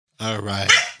All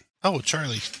right. Oh,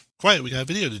 Charlie. Quiet, we got a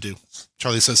video to do.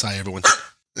 Charlie says hi, everyone.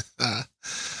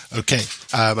 Okay.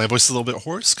 My voice is a little bit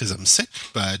hoarse because I'm sick,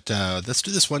 but let's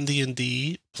do this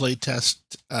 1D&D playtest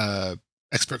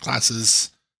expert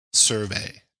classes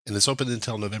survey. And it's open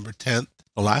until November 10th.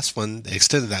 The last one, they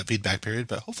extended that feedback period,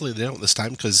 but hopefully they don't this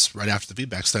time because right after the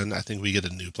feedback's done, I think we get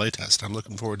a new playtest. I'm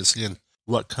looking forward to seeing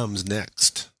what comes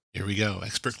next. Here we go.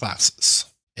 Expert classes.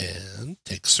 And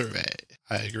take survey.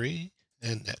 I agree.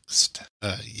 And next.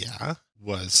 Yeah.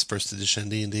 Was first edition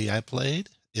D&D I played.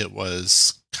 It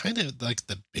was kind of like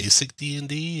the basic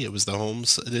D&D. It was the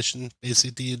Holmes edition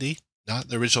basic D&D. Not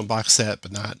the original box set,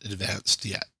 but not advanced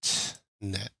yet.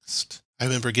 Next. I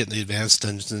remember getting the advanced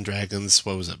Dungeons and Dragons,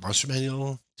 what was it, Monster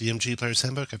Manual, DMG Player's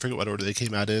Handbook? I forget what order they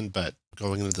came out in, but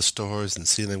going into the stores and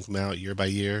seeing them come out year by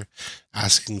year,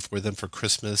 asking for them for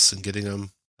Christmas and getting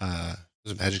them. It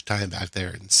was a magic time back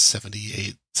there in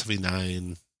 78,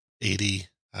 79, 80.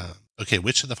 Okay,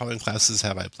 which of the following classes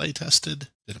have I play tested?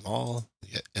 Did them all.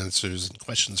 You get answers and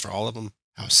questions for all of them.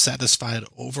 How satisfied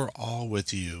overall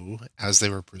with you as they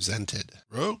were presented?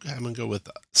 Rogue, I'm going to go with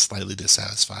slightly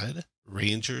dissatisfied.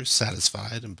 Ranger,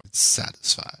 satisfied, and Bard,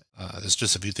 satisfied. There's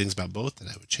just a few things about both that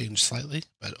I would change slightly,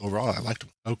 but overall I liked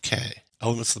them. Okay,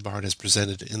 Elements of the Bard as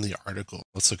presented in the article.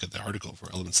 Let's look at the article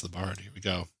for Elements of the Bard. Here we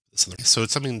go. So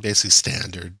it's something basically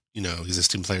standard,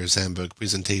 existing player's handbook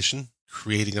presentation.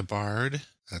 Creating a bard,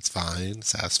 that's fine,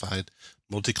 satisfied.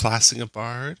 Multi-classing a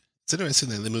bard. It's interesting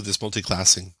that they moved this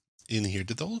multi-classing in here.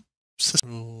 Did the old system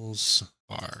rules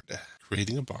bard?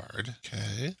 Creating a bard,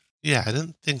 okay. Yeah, I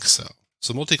didn't think so.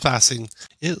 So multi-classing,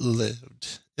 it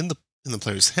lived in the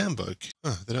player's handbook.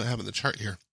 They don't have it in the chart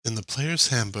here. In the player's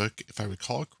handbook, if I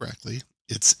recall correctly,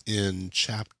 it's in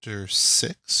chapter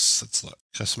 6. Let's look.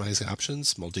 Customizing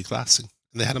options, multi-classing.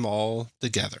 And they had them all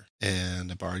together.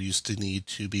 And a bard used to need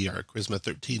to be our Charisma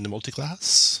 13 to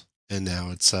multi-class. And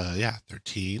now it's,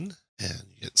 13. And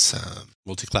you get some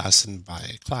multi-classing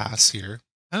by class here.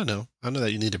 I don't know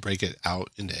that you need to break it out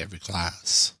into every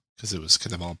class because it was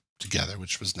kind of all together,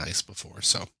 which was nice before.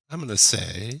 So I'm going to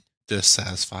say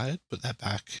dissatisfied, put that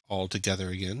back all together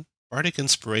again. Bardic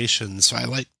inspiration. So I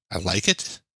like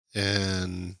it.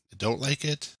 And I don't like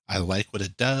it. I like what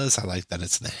it does. I like that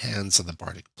it's in the hands of the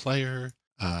Bardic player.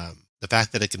 The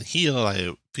fact that it can heal,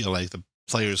 I feel like the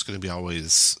player is going to be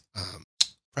always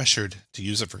pressured to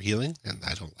use it for healing, and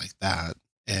I don't like that.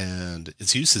 And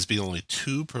its use is being only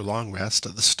 2 per long rest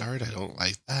at the start. I don't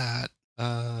like that.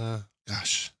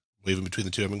 Gosh, waving between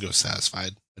the two, I'm going to go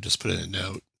satisfied. I just put in a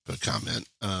note, put a comment.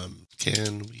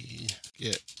 Can we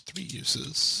get 3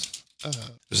 uses?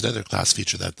 There's another class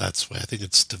feature that's why I think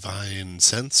it's Divine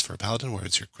Sense for a Paladin, where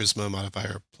it's your Charisma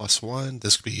modifier +1.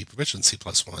 This could be Proficiency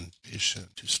 +1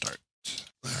 to start.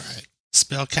 All right.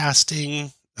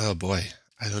 Spellcasting. Oh boy.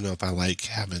 I don't know if I like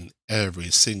having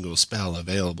every single spell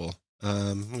available.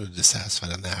 I'm going to be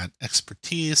dissatisfied on that.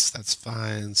 Expertise, that's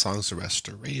fine. Songs of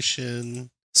Restoration.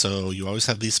 So you always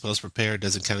have these spells prepared.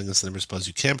 Doesn't count against the number of spells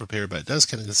you can prepare, but it does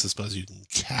count against the spells you can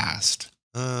cast.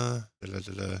 I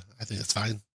think that's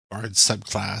fine. Bard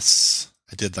subclass.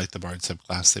 I did like the Bard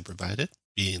subclass they provided.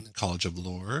 Being College of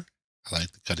Lore. I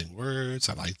like the cutting words.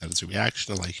 I like that it's a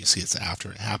reaction. I like you see it's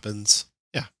after it happens.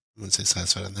 Yeah, I'm going to say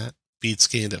satisfied on that. Feats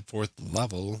gained at 4th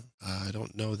level. I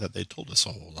don't know that they told us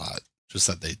a whole lot. Just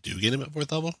that they do gain them at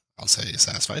 4th level. I'll say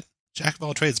satisfied. Jack of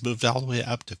all trades moved all the way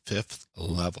up to 5th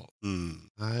level.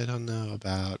 I don't know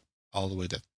about all the way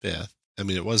to 5th. I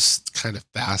mean, it was kind of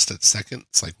fast at 2nd.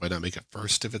 It's like, why not make it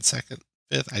 1st if it's 2nd?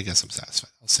 5th, I guess I'm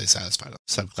satisfied. I'll say satisfied.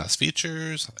 Subclass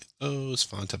features, I like those.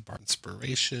 Font of Bard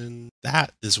Inspiration.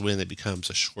 That is when it becomes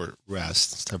a short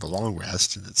rest instead of a long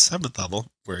rest, and it's 7th level,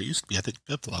 where it used to be, I think,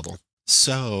 5th level.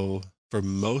 So for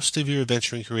most of your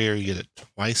adventuring career, you get it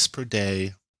twice per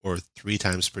day or 3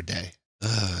 times per day.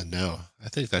 No, I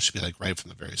think that should be like right from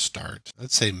the very start.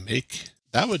 I'd say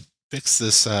that would fix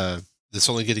this, this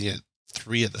only getting it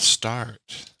 3 at the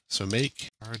start. So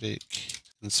make Bardic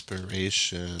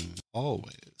Inspiration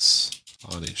always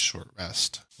on a short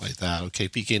rest like that. Okay,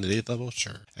 peak gain at 8th level,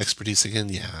 sure. Expertise again,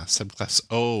 yeah. Subclass.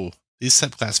 Oh, these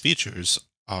subclass features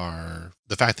are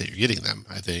the fact that you're getting them,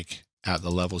 I think, at the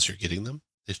levels you're getting them.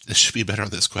 This should be better on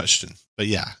this question. But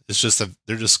yeah, it's just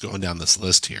they're just going down this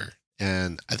list here.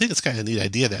 And I think it's kind of a neat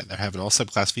idea that they're having all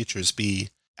subclass features be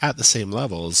at the same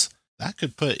levels. That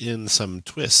could put in some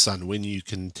twists on when you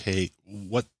can take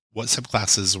what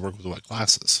subclasses work with what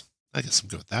classes. I guess I'm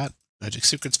good with that. Magic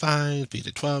Secrets fine. Feat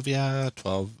at 12, yeah.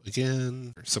 12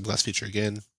 again. Subclass feature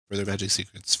again. Further Magic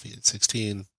Secrets, feat at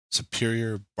 16.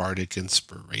 Superior Bardic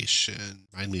Inspiration.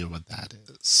 Remind me of what that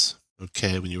is.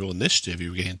 Okay, when you roll initiative,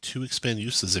 you regain 2 expand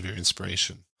uses of your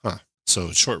inspiration.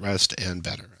 So short rest and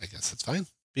better. I guess that's fine.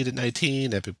 Beat at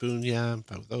 19, epic boon, yeah.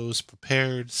 But those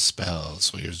prepared spells.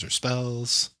 So here's their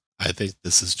spells. I think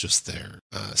this is just their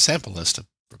sample list of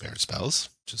prepared spells,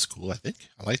 which is cool, I think.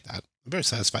 I like that. I'm very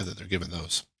satisfied that they're given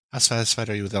those. How satisfied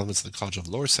are you with elements of the College of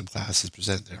Lore subclasses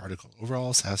presented in the article?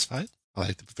 Overall, satisfied. I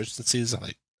like the proficiencies.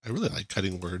 I really like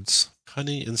cutting words.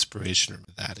 Cunning, inspiration, or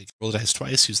mythic. Roll the dice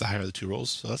twice, use the higher of the two rolls,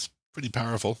 so that's pretty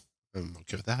powerful. I'm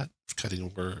okay with that.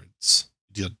 Cutting words.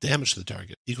 Deal damage to the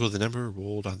target. Equal to the number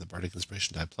rolled on the Bardic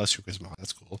Inspiration die plus your Charisma.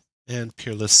 That's cool. And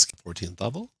Peerless, 14th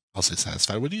level. Also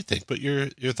satisfied. What do you think? Put your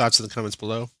thoughts in the comments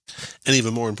below. And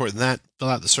even more important than that, fill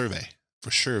out the survey.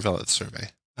 For sure, fill out the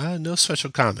survey. No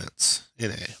special comments.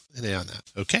 NA on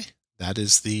that. Okay, that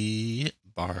is the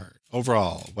Bard.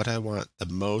 Overall, what I want the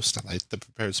most, I like the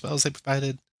prepared spells they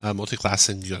provided.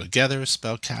 Multi-classing go together.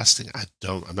 Spell casting,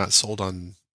 I'm not sold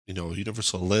on,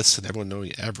 universal lists and everyone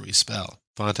knowing every spell.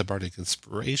 Font of Bardic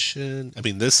Inspiration. I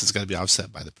mean, this is going to be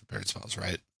offset by the prepared spells,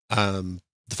 right?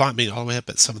 The font being all the way up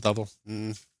at 7th level,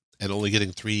 and only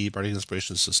getting 3 Bardic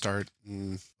Inspirations to start.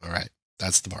 All right,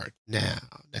 that's the Bard. Now,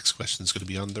 next question is going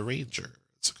to be on the Ranger.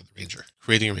 Let's look at the Ranger.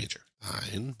 Creating a Ranger.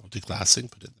 Fine. Multi-classing,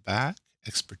 put it in the back.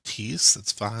 Expertise,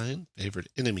 that's fine. Favorite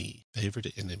enemy,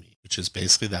 which is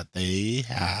basically that they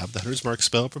have the Hunter's Mark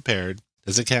spell prepared,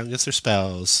 doesn't count against their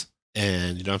spells,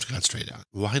 and you don't have to concentrate on it.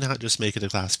 Why not just make it a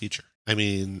class feature? I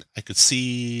mean, I could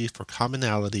see for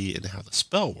commonality in how the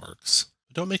spell works,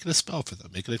 but don't make it a spell for them.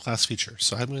 Make it a class feature.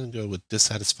 So I'm going to go with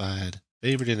dissatisfied,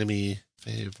 favorite enemy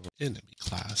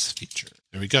class feature.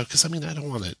 There we go. Because I mean, I don't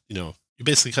want it, you're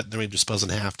basically cutting the range of spells in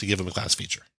half to give them a class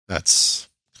feature. That's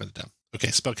kind of dumb. Okay,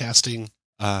 spellcasting.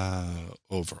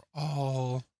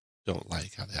 Overall, don't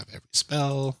like how they have every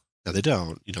spell. Now they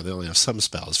don't. They only have some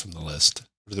spells from the list.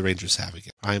 What do the Rangers have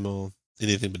again? Primal,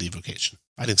 anything but evocation.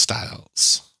 Fighting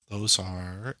styles. Those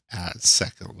are at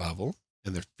 2nd level.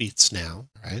 And they're feats now,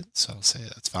 right? So I'll say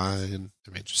that's fine.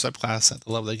 The Ranger subclass at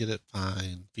the level they get it,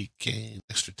 fine. Feat gain,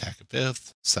 extra attack at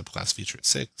 5th. Subclass feature at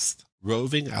 6th.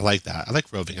 Roving, I like that. I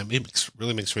like roving. I mean, it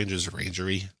really makes Rangers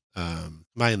rangery.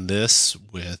 Combine this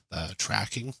with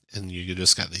tracking, and you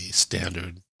just got the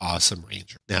standard awesome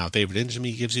Ranger. Now, favorite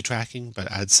enemy gives you tracking,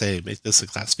 but I'd say make this a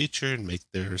class feature and make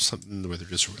there something where they're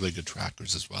just really good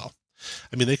trackers as well.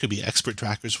 I mean, they could be expert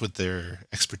trackers with their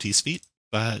expertise feat,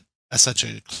 but as such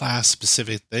a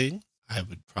class-specific thing, I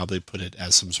would probably put it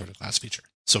as some sort of class feature.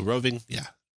 So roving, yeah,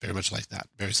 very much like that.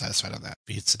 Very satisfied on that.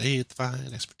 Feats at 8th,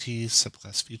 fine. Expertise,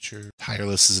 subclass feature.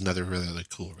 Tireless is another really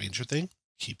cool Ranger thing.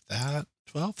 Keep that.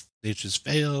 12th, Nature's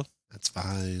Veil. That's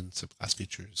fine. Subclass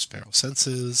features, Feral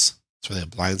Senses. So they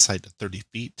have blind sight to 30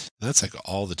 feet. And that's like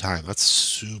all the time. That's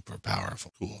super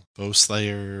powerful. Cool. Bow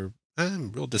Slayer.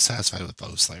 I'm real dissatisfied with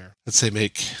Bow Slayer. Let's say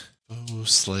make Bow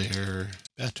Slayer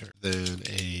better than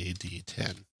a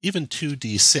D10. Even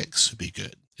 2D6 would be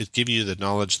good. It'd give you the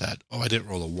knowledge that, oh, I didn't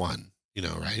roll a 1,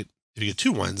 right? If you get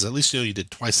 2 1s, at least you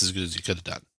did twice as good as you could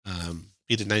have done.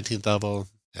 Beat at 19th level.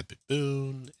 Epic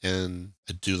Boon, and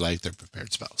I do like their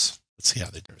prepared spells. Let's see how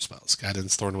they do their spells.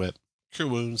 Guidance, Thorn Whip, Cure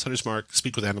Wounds, Hunter's Mark,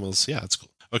 Speak with Animals. Yeah, that's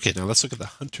cool. Okay, now let's look at the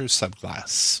Hunter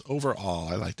subclass. Overall,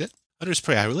 I liked it. Hunter's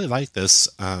Prey, I really like this.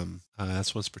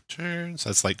 That's once per turn, so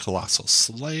that's like Colossal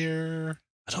Slayer.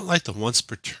 I don't like the once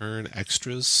per turn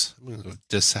extras. I'm going to go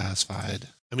dissatisfied.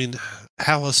 I mean,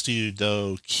 how else do you,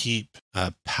 though, keep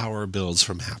power builds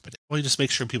from happening? Well, you just make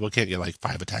sure people can't get like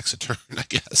 5 attacks a turn, I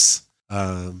guess.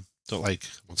 Don't like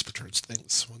once per turn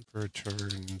things. One per turn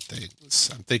things.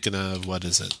 I'm thinking of, what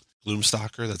is it?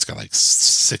 Gloomstalker, that's got like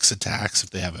 6 attacks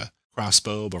if they have a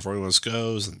crossbow before anyone else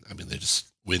goes. And I mean, they just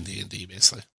win D&D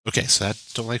basically. Okay, so that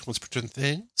don't like once per turn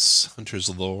things.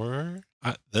 Hunter's Lore.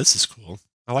 This is cool.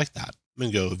 I like that. I'm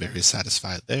going to go very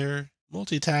satisfied there.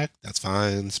 Multi-attack, that's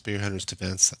fine. Spear Hunter's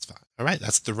Defense, that's fine. All right,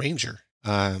 that's the Ranger.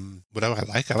 What do I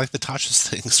like? I like the Tasha's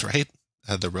things, right?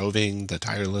 The roving, the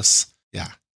tireless. Yeah,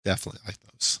 definitely like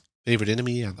those. Favorite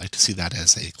enemy, I'd like to see that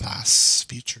as a class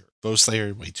feature. Bow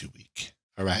Slayer, way too weak.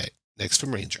 All right, next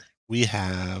from Ranger, we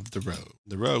have the Rogue.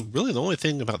 The Rogue, really the only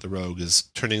thing about the Rogue is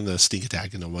turning the sneak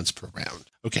attack into once per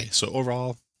round. Okay, so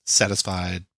overall,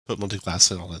 satisfied. Put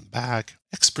multi-class all in the back.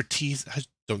 Expertise, I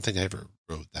don't think I ever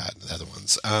wrote that in the other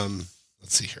ones.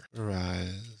 Let's see here.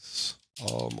 Rise,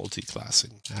 all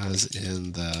multi-classing, as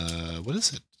in the, what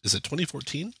is it? Is it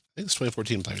 2014? I think it's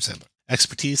 2014 Player's Handbook.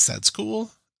 Expertise, that's cool.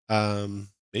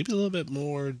 Maybe a little bit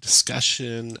more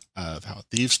discussion of how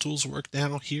Thieves' Tools work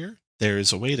now here.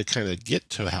 There's a way to kind of get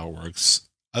to how it works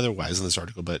otherwise in this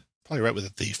article, but probably right with a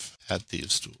thief at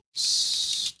Thieves'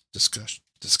 Tools. Discussion.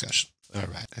 All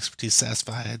right. Expertise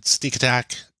satisfied. Sneak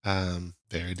attack.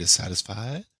 Very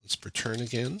dissatisfied. Let's per turn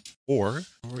again. Or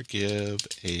give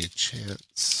a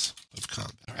chance of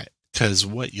combat. All right. Because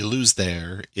what you lose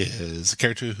there is a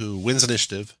character who wins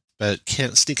initiative, but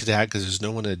can't sneak attack because there's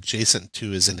no one adjacent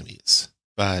to his enemies.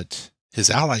 But his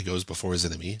ally goes before his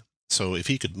enemy. So if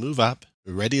he could move up,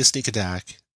 ready a sneak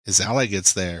attack, his ally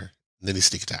gets there, and then he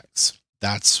sneak attacks.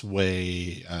 That's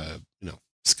way,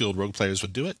 skilled rogue players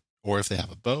would do it. Or if they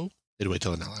have a bow, they'd wait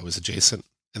till an ally was adjacent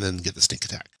and then get the sneak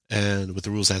attack. And with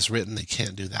the rules as written, they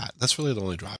can't do that. That's really the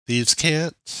only drop. Thieves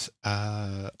can't.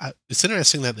 It's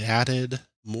interesting that they added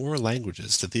more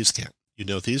languages to Thieves Can't.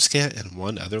 Thieves Can't and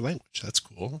one other language. That's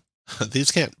cool.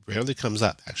 Thieves Can't rarely comes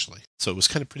up, actually. So it was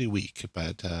kind of pretty weak,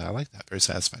 but I like that. Very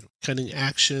satisfied. Cunning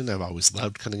action. I've always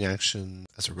loved cunning action.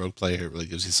 As a rogue player, it really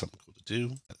gives you something cool to do.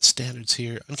 Got the standards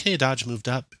here. Uncanny Dodge moved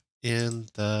up in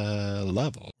the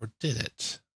level. Or did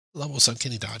it? Level was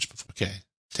Uncanny Dodge before. Okay.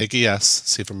 Take a yes.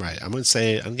 See if I'm right. I'm going to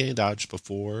say Uncanny Dodge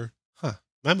before.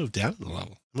 Might move down in the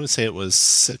level. I'm going to say it was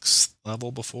 6th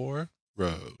level before.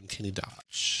 Rogue. Uncanny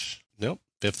Dodge. Nope.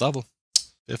 5th level.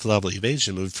 5th level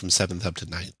evasion moved from 7th up to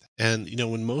 9th. And,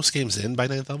 when most games end by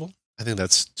 9th level, I think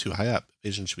that's too high up.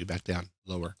 Evasion should be back down,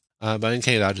 lower. But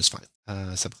Uncanny Dodge is fine.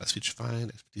 Subclass feature fine.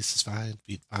 Expertise is fine.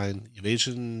 Feat fine.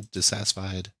 Evasion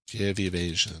dissatisfied. Give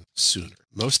evasion sooner.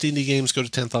 Most indie games go to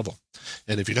 10th level.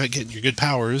 And if you're not getting your good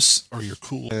powers or your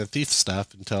cool thief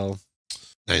stuff until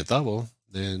 9th level,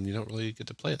 then you don't really get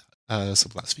to play that.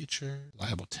 Subclass feature.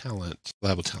 Reliable talent.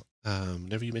 Reliable talent.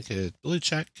 Whenever you make a ability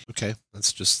check, okay,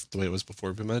 that's just the way it was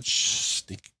before, pretty much.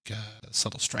 Sneak,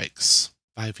 subtle strikes.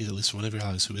 5 feet at least one of your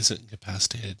allies who isn't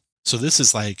incapacitated. So this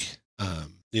is like,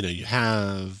 you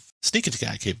have sneak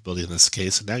attack capability in this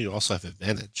case, and now you also have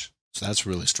advantage. So that's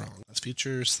really strong. That's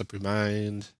features, slippery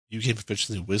mind. You gain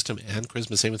proficiency in wisdom and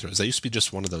charisma saving throws. That used to be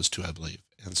just one of those two, I believe.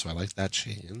 And so I like that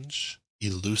change.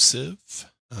 Elusive.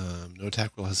 No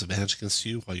attack roll has advantage against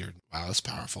you while you're... Wow, that's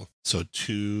powerful. So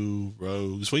 2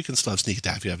 rogues. Well, you can still have sneak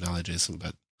attack if you have an ally adjacent,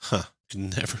 but can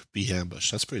never be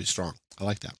ambushed. That's pretty strong. I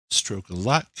like that. Stroke of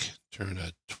luck. Turn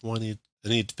a 20. I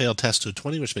need failed test to a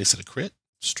 20, which makes it a crit.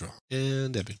 Strong.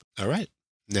 And epic. All right.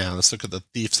 Now let's look at the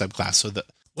thief subclass. So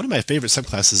one of my favorite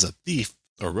subclasses of thief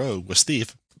or rogue was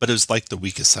thief, but it was like the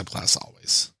weakest subclass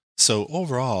always. So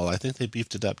overall, I think they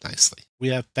beefed it up nicely. We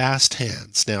have fast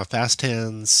hands. Now fast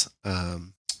hands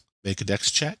make a dex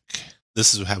check.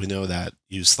 This is how we know that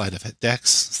you sleight of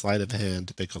dex, sleight of hand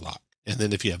to pick a lock. And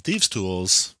then if you have thieves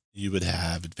tools, you would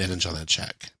have advantage on that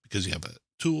check because you have a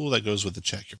tool that goes with the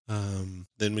check.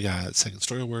 Then we got second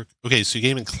story work. Okay, so you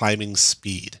gain in climbing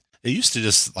speed. It used to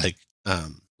just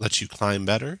let you climb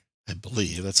better, I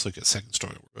believe. Let's look at second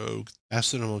story rogue.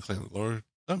 Faster than normal climb lower.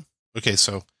 Oh, okay,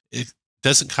 so it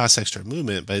doesn't cost extra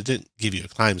movement, but it didn't give you a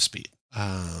climb speed.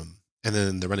 And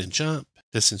then the running jump,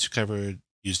 distance you covered,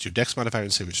 used your dex modifier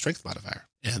instead of your strength modifier.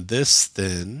 And this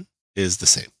then is the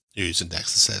same. You're using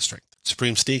dex instead of strength.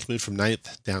 Supreme Sneak moved from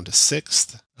 9th down to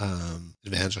 6th.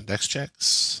 Advantage on dex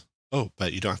checks. Oh,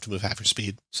 but you don't have to move half your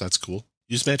speed, so that's cool.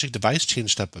 Use Magic Device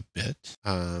changed up a bit.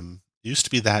 It used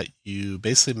to be that you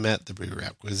basically met the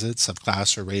prerequisites of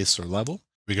class or race or level,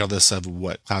 regardless of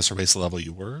what class or race or level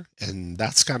you were, and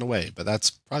that's gone away. But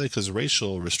that's probably because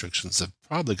racial restrictions have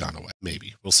probably gone away.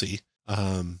 Maybe. We'll see.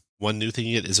 One new thing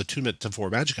you get is attunement to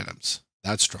 4 magic items.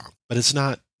 That's strong. But it's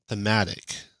not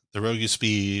thematic. The rogue used to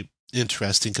be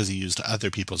interesting because he used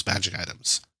other people's magic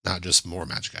items, not just more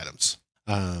magic items.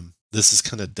 This is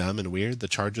kind of dumb and weird. The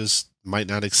charges might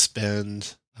not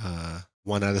expend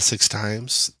 1 out of 6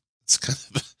 times. It's kind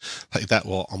of like that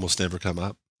will almost never come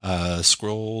up.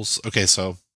 Scrolls. Okay,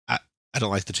 so I don't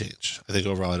like the change. I think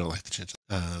overall I don't like the change.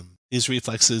 These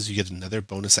reflexes, you get another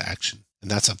bonus action.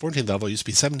 And that's at 14th level. It used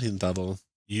to be 17th level.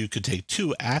 You could take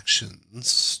 2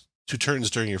 actions, 2 turns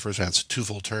during your first round. So 2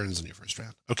 full turns in your first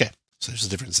round. Okay, so there's the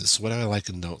differences. So what do I like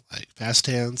and don't like? Fast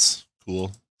hands,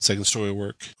 cool. Second story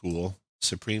work, cool.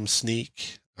 Supreme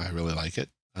Sneak, I really like it.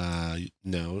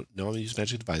 No, I use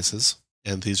magic devices.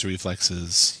 And these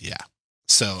reflexes, yeah.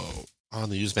 So on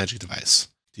the use magic device.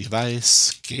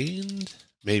 Device gained,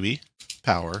 maybe,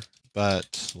 power,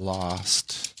 but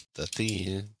lost the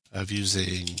theme of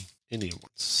using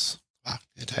anyone's.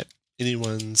 Type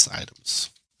anyone's items.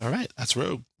 All right, that's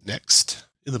Rogue. Next.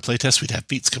 In the playtest, we'd have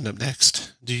feats coming up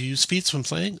next. Do you use feats when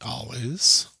playing?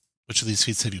 Always. Which of these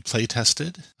feats have you play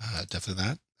tested? Definitely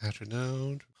that.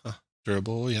 Atronode.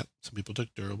 Durable. Yep. Some people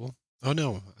took durable. Oh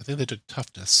no, I think they took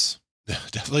toughness.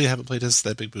 Definitely haven't played tested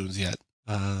that big boons yet.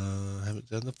 Haven't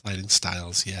done the fighting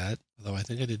styles yet. Although I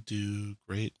think I did do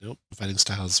great. Nope. Fighting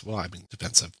styles. Well, I mean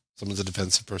defensive. Someone's a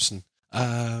defensive person.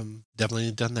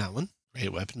 Definitely done that one.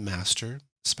 Great weapon master.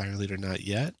 Spire leader not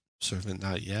yet. Servant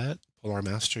not yet. Polar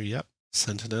master. Yep.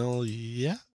 Sentinel.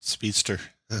 Yeah. Speedster.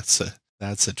 That's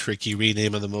a tricky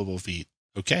rename of the mobile feat.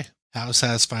 Okay. How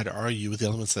satisfied are you with the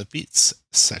elements of the feats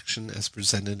section as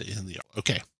presented in the...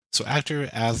 Okay, so actor,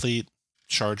 athlete,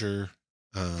 charger,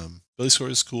 ability score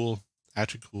is cool,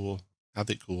 actor cool,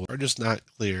 athlete cool. Charger's not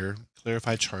clear.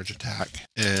 Clarify charge attack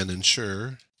and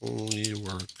ensure only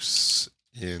works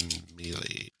in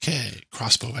melee. Okay,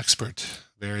 crossbow expert.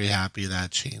 Very happy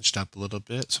that changed up a little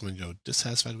bit. So I'm gonna go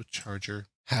dissatisfied with charger.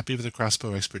 Happy with the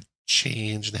crossbow expert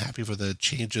change and happy for the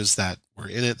changes that were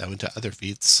in it that went to other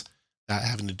feats that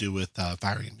having to do with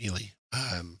firing and melee.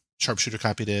 Sharpshooter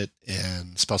copied it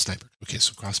and spell sniper. Okay,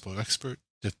 so crossbow expert,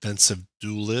 defensive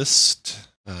duelist,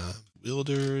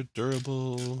 wielder,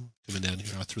 durable. Coming down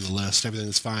here through the list, everything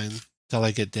is fine until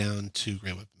I get down to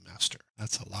great weapon master.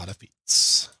 That's a lot of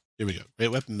feats. Here we go.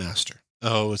 Great weapon master.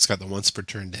 Oh, it's got the once per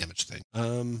turn damage thing.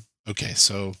 Okay,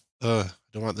 so I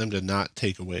don't want them to not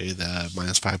take away the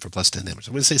 -5 for +10 damage.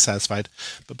 I'm going to say satisfied,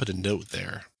 but put a note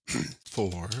there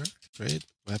for great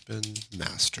weapon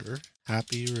master.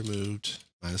 Happy removed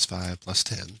 -5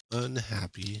 +10.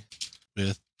 Unhappy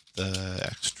with the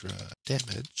extra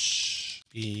damage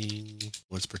being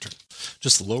once per turn.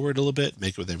 Just lower it a little bit,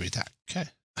 make it with every attack. Okay.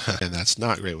 And that's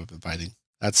not great weapon fighting.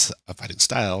 That's a fighting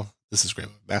style. This is great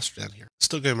weapon master down here.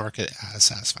 Still going to mark it as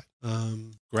satisfied.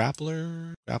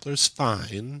 Grappler. Grappler's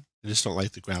fine. I just don't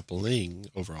like the grappling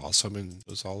overall. So I mean, it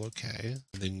was all okay.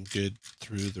 And then good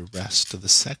through the rest of the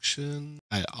section.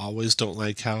 I always don't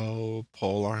like how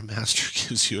Polearm Master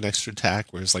gives you an extra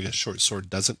attack, whereas like a short sword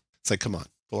doesn't. It's like, come on.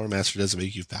 Polearm Master doesn't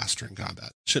make you faster in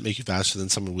combat. Shouldn't make you faster than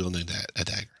someone wielding a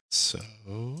dagger. So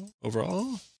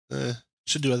overall,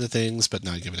 should do other things, but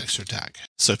not give an extra attack.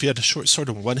 So if you had a short sword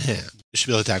in one hand, you should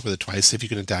be able to attack with it twice if you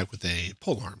can attack with a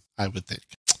polearm, I would think.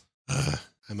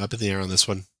 I'm up in the air on this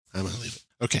one. I'm going to leave it.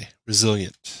 Okay,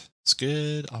 resilient. It's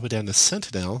good. All the way down to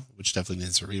sentinel, which definitely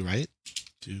needs a rewrite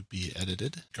to be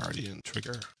edited. Guardian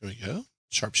trigger. There we go.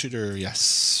 Sharpshooter.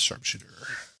 Yes,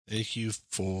 sharpshooter. Thank you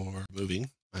for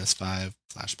moving. -5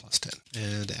 flash +10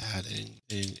 and adding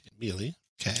a melee.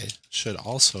 Okay, should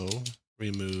also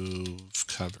remove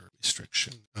cover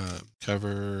restriction.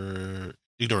 Cover,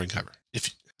 ignoring cover.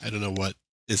 If I don't know what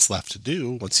is left to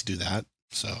do once you do that.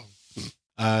 So,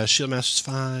 Shield Master's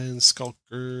fine.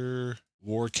 Skulker,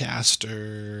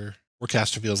 Warcaster.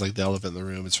 Warcaster feels like the elephant in the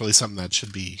room. It's really something that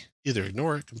should be either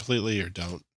ignore it completely or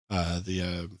don't. Be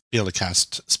able to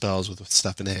cast spells with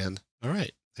stuff in hand. All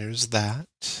right, there's that.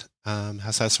 How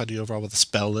satisfied are you overall with the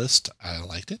spell list? I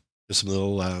liked it. There's some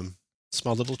little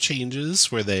small little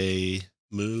changes where they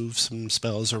move some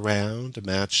spells around to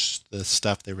match the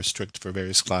stuff they restrict for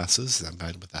various classes. I'm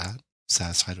fine with that.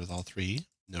 Satisfied with all three.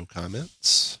 No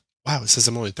comments. Wow, it says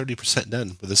I'm only 30%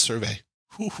 done with this survey.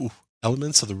 Whew.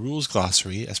 Elements of the rules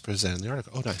glossary as presented in the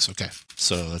article. Oh, nice. Okay.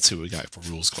 So let's see what we got for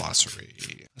rules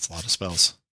glossary. That's a lot of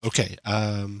spells. Okay.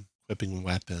 Equipping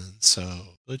weapons.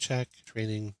 So ability check,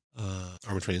 training.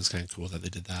 Armor training is kind of cool that they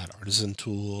did that. Artisan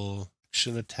tool,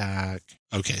 action attack.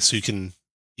 Okay, so you can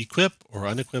equip or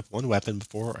unequip one weapon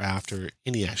before or after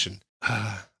any action.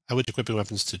 I would equipping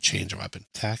weapons to change a weapon.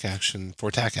 Attack action for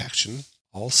attack action.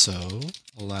 Also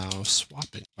allow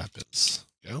swapping weapons.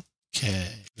 Go.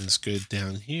 Okay, that's good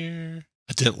down here.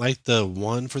 I didn't like the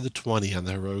 1 for the 20 on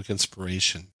the heroic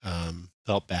inspiration.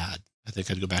 Felt bad. I think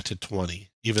I'd go back to 20,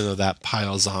 even though that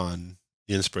piles on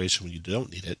the inspiration when you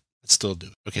don't need it. I'd still do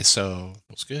it. Okay, so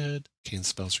looks good. Cane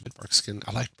spells are good. Bark skin.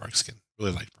 I like bark skin.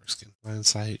 Really like bark skin. Line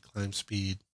sight, climb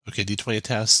speed. Okay, D20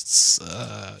 tests.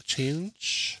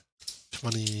 Change.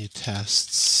 20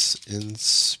 tests.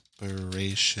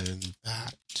 Inspiration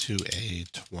back to a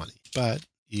 20. But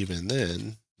even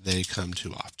then, they come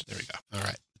too often. There we go. All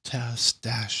right. Test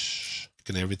dash.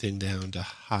 Taking everything down to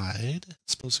hide.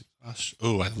 Suppose exhaustion.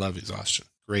 Oh, I love exhaustion.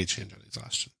 Great change on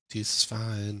exhaustion. Teeth is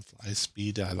fine. Fly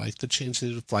speed. I like the change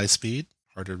to fly speed.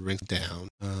 Harder to bring down.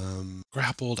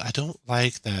 Grappled. I don't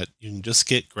like that you can just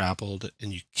get grappled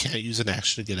and you can't use an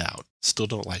action to get out. Still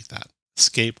don't like that.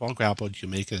 Escape while grappled. You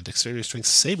make a dexterity strength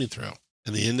saving throw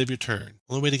at the end of your turn.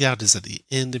 Only way to get out is at the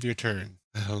end of your turn.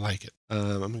 I don't like it.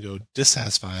 I'm going to go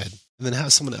dissatisfied and then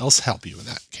have someone else help you in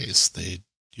that case. They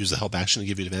use the help action to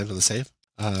give you advantage on the save.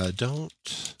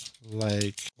 Don't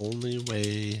like only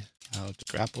way out to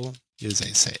grapple is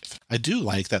a save. I do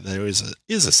like that there is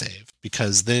a save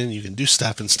because then you can do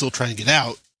stuff and still try and get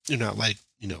out. You're not like,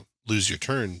 lose your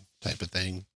turn type of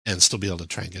thing and still be able to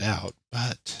try and get out.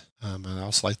 But I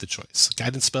also like the choice.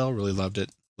 Guidance spell, really loved it.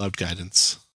 Loved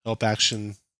guidance. Help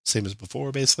action, same as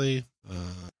before, basically.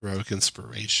 Heroic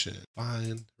inspiration,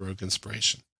 fine. Heroic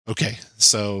inspiration. Okay,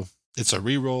 so it's a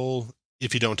reroll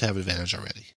if you don't have advantage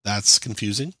already. That's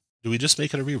confusing. Do we just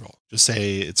make it a reroll? Just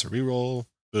say it's a reroll,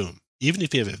 boom. Even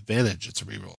if you have advantage, it's a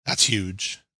reroll. That's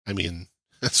huge. I mean,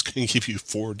 That's going to give you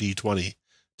 4d20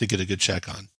 to get a good check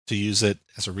on. To use it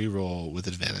as a reroll with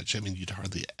advantage. I mean, you'd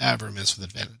hardly ever miss with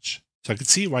advantage. So I can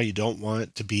see why you don't want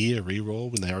it to be a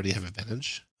reroll when they already have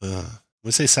advantage. I'm going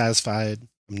to say satisfied.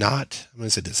 I'm not. I'm going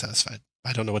to say dissatisfied.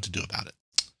 I don't know what to do about it.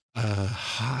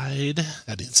 Hide.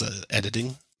 That needs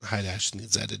editing. Hide action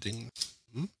needs editing.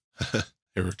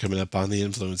 Here we're coming up on the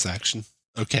influence action.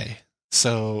 Okay.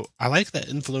 So I like that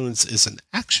influence is an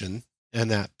action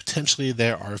and that potentially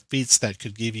there are feats that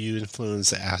could give you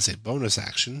influence as a bonus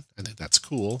action. I think that's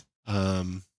cool.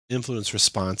 Influence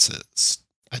responses.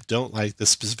 I don't like the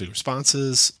specific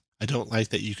responses. I don't like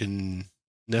that you can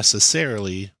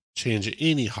necessarily change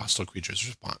any hostile creature's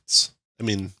response. I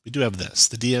mean, we do have this.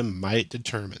 The DM might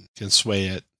determine, can sway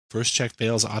it. First check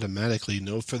fails automatically.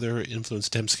 No further influence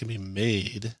attempts can be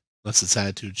made unless its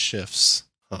attitude shifts.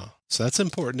 So that's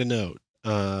important to note.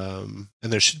 And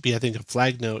there should be, I think, a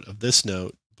flag note of this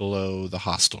note below the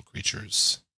hostile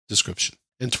creature's description.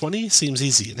 And 20 seems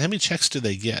easy. And how many checks do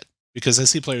they get? Because I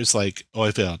see players like, oh,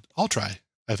 I failed. I'll try.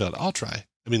 I failed. I'll try.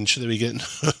 I mean, should they be getting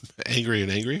angrier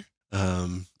and angrier?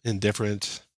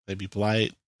 Indifferent, maybe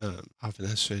polite. Often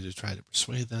necessary to try to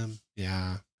persuade them.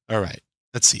 Yeah. All right.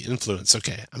 Let's see. Influence.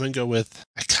 Okay. I'm going to go with,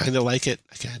 I kind of like it.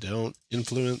 I kind of don't.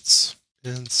 Influence.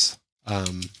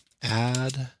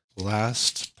 Add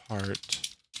last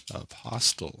part of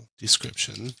hostile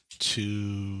description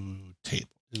to table.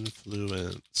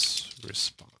 Influence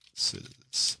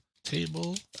responses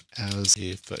table as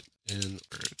a foot in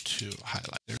order to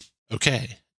highlight there.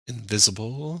 Okay.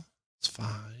 Invisible. It's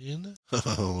fine.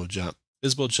 Oh, jump.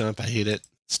 Visible jump. I hate it.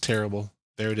 It's terrible.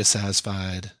 Very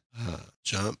dissatisfied.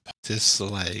 Jump.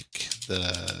 Dislike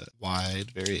the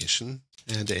wide variation.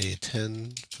 And a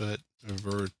 10-foot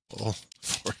vertical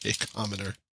for a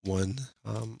commoner. One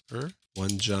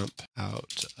jump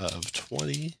out of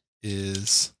 20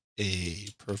 is a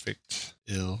perfect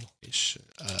illustration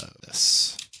of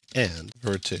this. And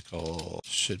vertical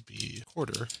should be a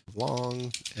quarter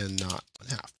long and not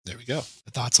 1/2. There we go.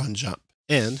 The thoughts on jump.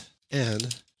 And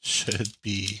should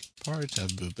be part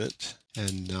of movement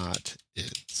and not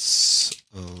its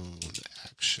own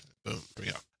action. Boom. There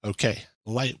we go. Okay.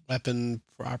 Light weapon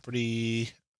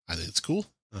property. I think it's cool.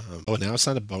 Oh, now it's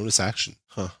not a bonus action.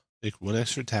 Make one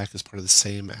extra attack as part of the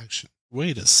same action.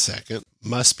 Wait a second.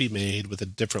 Must be made with a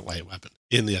different light weapon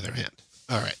in the other hand.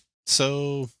 All right.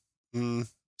 So,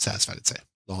 satisfied, I'd say.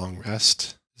 Long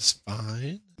rest is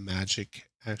fine. Magic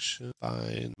action,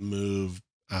 fine. Move.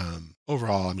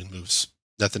 Overall, I mean, moves.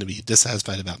 Nothing to be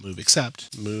dissatisfied about move,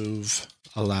 except move,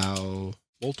 allow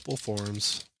multiple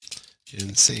forms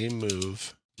in same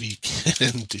move. We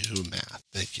can do math.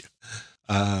 Thank you.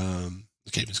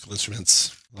 Okay, musical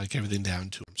instruments, like everything down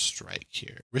to strike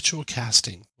here. Ritual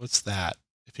casting. What's that?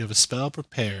 If you have a spell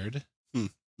prepared,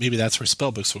 maybe that's where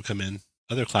spell books will come in.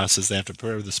 Other classes, they have to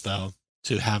prepare the spell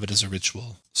to have it as a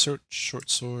ritual. Search, short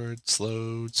sword,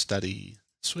 slowed, study,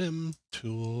 swim,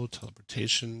 tool,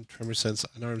 teleportation, tremor sense,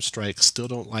 unarmed strike. Still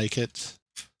don't like it.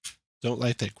 Don't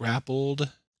like that grappled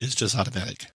is just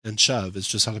automatic. And shove is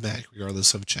just automatic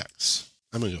regardless of checks.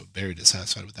 I'm going to go very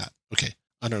dissatisfied with that. Okay.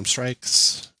 Unarmed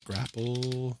strikes,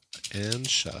 grapple, and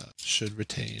shove should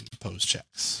retain opposed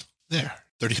checks. There.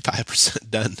 35%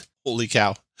 done. Holy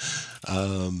cow.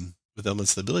 With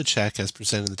elements of the ability check as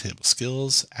presented in the table.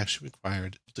 Skills, action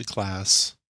required, ability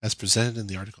class, as presented in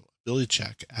the article. Ability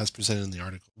check as presented in the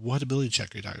article. What ability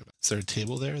check are you talking about? Is there a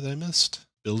table there that I missed?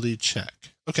 Ability check.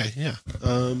 Okay, yeah.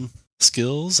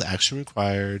 Skills, action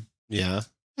required. Yeah,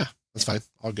 that's fine.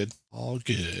 All good. All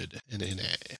good. And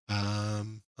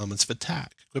elements of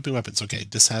attack. Equipping weapons. Okay,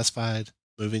 dissatisfied.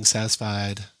 Moving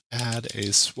satisfied. Add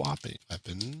a swapping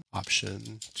weapon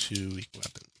option to weak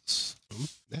weapons.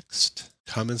 Next.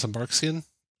 Comments on Barkskin.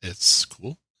 It's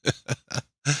cool.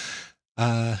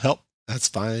 Help. That's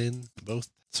fine. Both.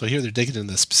 So here they're digging in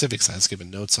the specific sides, giving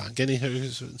notes on getting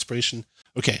inspiration.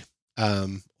 Okay.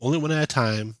 Only one at a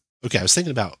time. Okay, I was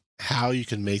thinking about how you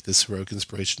can make this heroic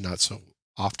inspiration not so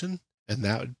often. And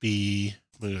that would be,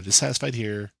 I'm going to go dissatisfied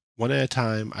here. One at a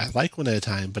time. I like one at a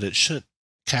time, but it shouldn't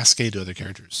cascade to other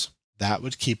characters. That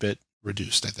would keep it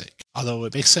reduced, I think. Although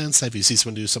it makes sense that if you see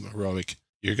someone do something heroic,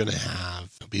 you're going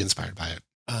to be inspired by it.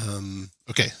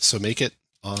 Okay, so make it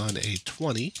on a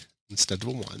 20 instead of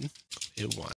a 1.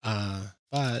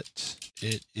 But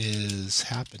it is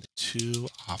happening too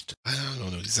often. I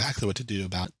don't know exactly what to do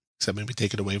about it, except maybe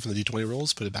take it away from the D20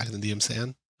 rolls, put it back in the DM's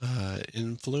hand.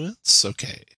 Influence.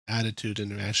 Okay. Attitude,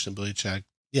 interaction, ability check.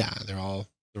 Yeah, they're all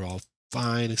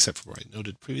fine except for what I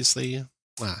noted previously.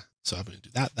 So I'm going to do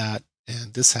that,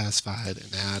 and dissatisfied,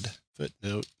 and add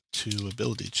footnote to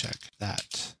ability check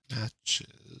that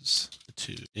matches the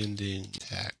to ending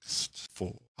text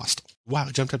full hostile. Wow,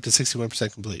 it jumped up to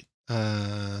 61% complete.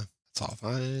 That's all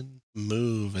fine.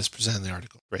 Move as presented in the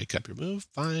article. Break up your move,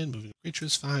 fine. Moving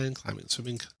creatures, fine. Climbing and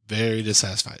swimming, very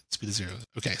dissatisfied. Speed of 0.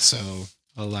 Okay, so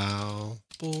allow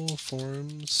multiple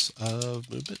forms of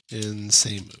movement in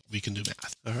same move. We can do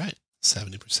math. All right,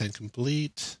 70%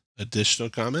 complete. Additional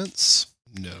comments?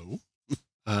 No.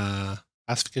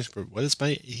 Classification for what is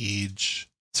my age?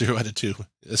 0 out of 2.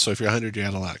 So if you're 100, you're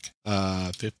out of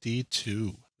luck.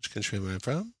 52. Which country am I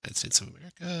from? United States of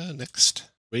America. Next.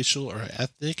 Racial or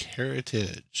ethnic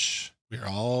heritage. We're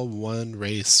all one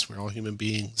race. We're all human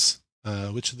beings.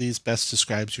 Which of these best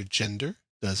describes your gender?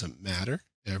 Doesn't matter.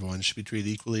 Everyone should be treated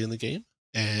equally in the game.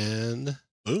 And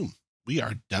boom, we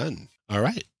are done. All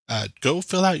right. Go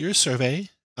fill out your survey.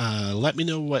 Let me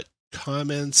know what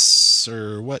comments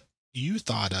or what you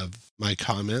thought of my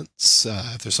comments.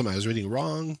 If there's something I was reading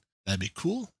wrong, that'd be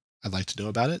cool. I'd like to know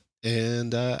about it.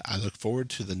 And I look forward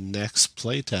to the next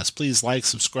playtest. Please like,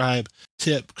 subscribe,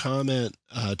 tip, comment,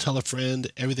 tell a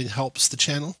friend. Everything helps the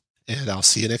channel. And I'll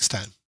see you next time.